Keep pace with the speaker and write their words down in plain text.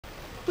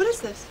What is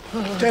this?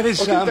 That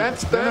is, Okay,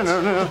 that's...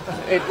 No.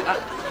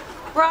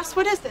 Ross,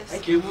 what is this?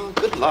 Thank you.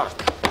 Good luck.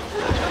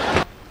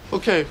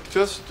 Okay,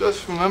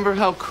 just remember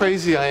how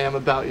crazy I am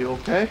about you,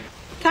 okay?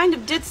 Kind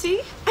of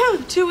ditzy.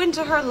 Too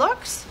into her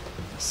looks.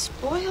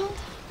 Spoiled.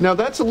 Now,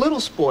 that's a little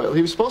spoiled.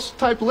 He was supposed to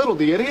type little,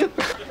 the idiot.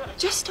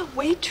 Just a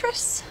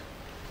waitress?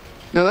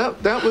 Now,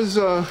 that was,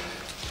 I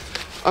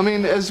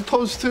mean, as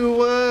opposed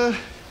to,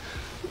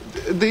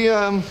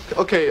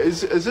 okay,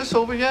 is this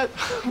over yet?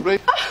 Right?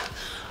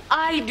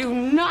 I do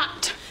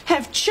not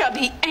have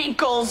chubby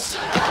ankles.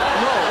 No,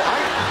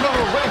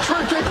 Rach.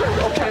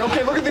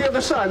 Okay, look at the other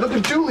side. Look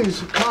at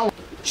Julie's column.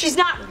 She's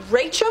not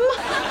Rachum?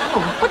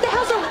 What the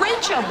hell's a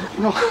Rachum?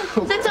 No.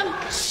 That's some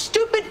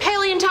stupid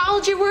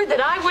paleontology word that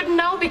I wouldn't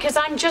know because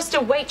I'm just a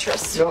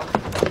waitress. No.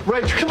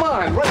 Rach, come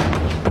on.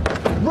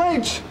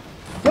 Rach,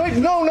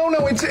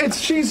 no, it's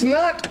she's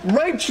not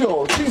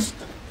Rachel.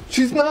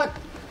 She's not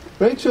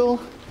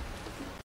Rachel.